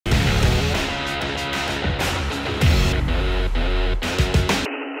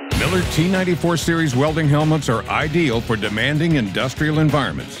Miller T94 Series welding helmets are ideal for demanding industrial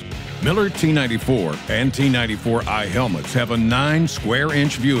environments. Miller T94 and T94i helmets have a 9 square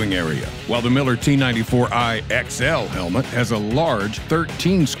inch viewing area, while the Miller T94i XL helmet has a large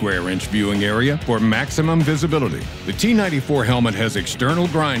 13 square inch viewing area for maximum visibility. The T94 helmet has external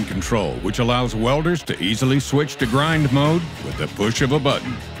grind control, which allows welders to easily switch to grind mode with the push of a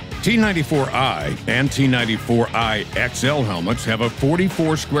button. T94i and T94i XL helmets have a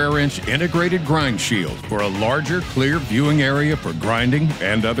 44 square inch integrated grind shield for a larger, clear viewing area for grinding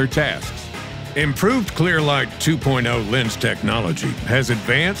and other tasks. Improved Clearlight 2.0 lens technology has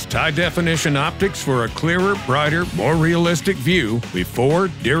advanced high-definition optics for a clearer, brighter, more realistic view before,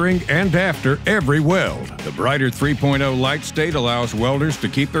 during, and after every weld. The brighter 3.0 light state allows welders to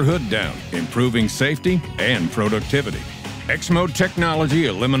keep their hood down, improving safety and productivity. X-Mode technology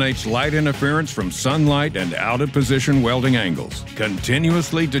eliminates light interference from sunlight and out-of-position welding angles,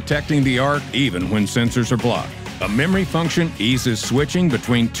 continuously detecting the arc even when sensors are blocked. A memory function eases switching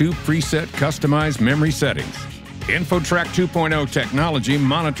between 2 preset customized memory settings. InfoTrack 2.0 technology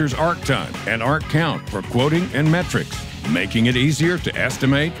monitors arc time and arc count for quoting and metrics, making it easier to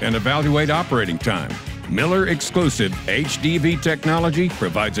estimate and evaluate operating time. Miller exclusive HDV technology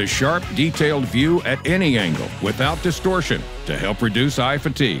provides a sharp, detailed view at any angle without distortion to help reduce eye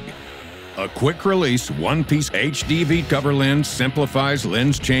fatigue. A quick-release, one-piece HDV cover lens simplifies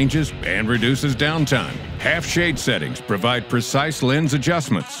lens changes and reduces downtime. Half-shade settings provide precise lens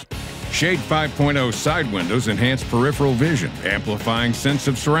adjustments. Shade 5.0 side windows enhance peripheral vision, amplifying sense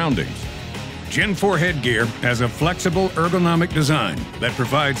of surroundings. Gen 4 headgear has a flexible, ergonomic design that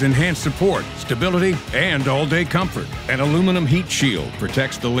provides enhanced support, stability, and all-day comfort. An aluminum heat shield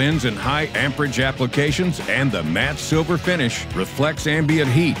protects the lens in high amperage applications, and the matte silver finish reflects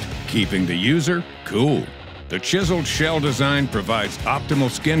ambient heat, keeping the user cool. The chiseled shell design provides optimal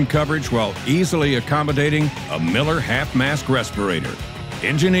skin coverage while easily accommodating a Miller half-mask respirator,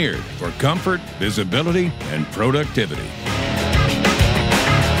 engineered for comfort, visibility, and productivity.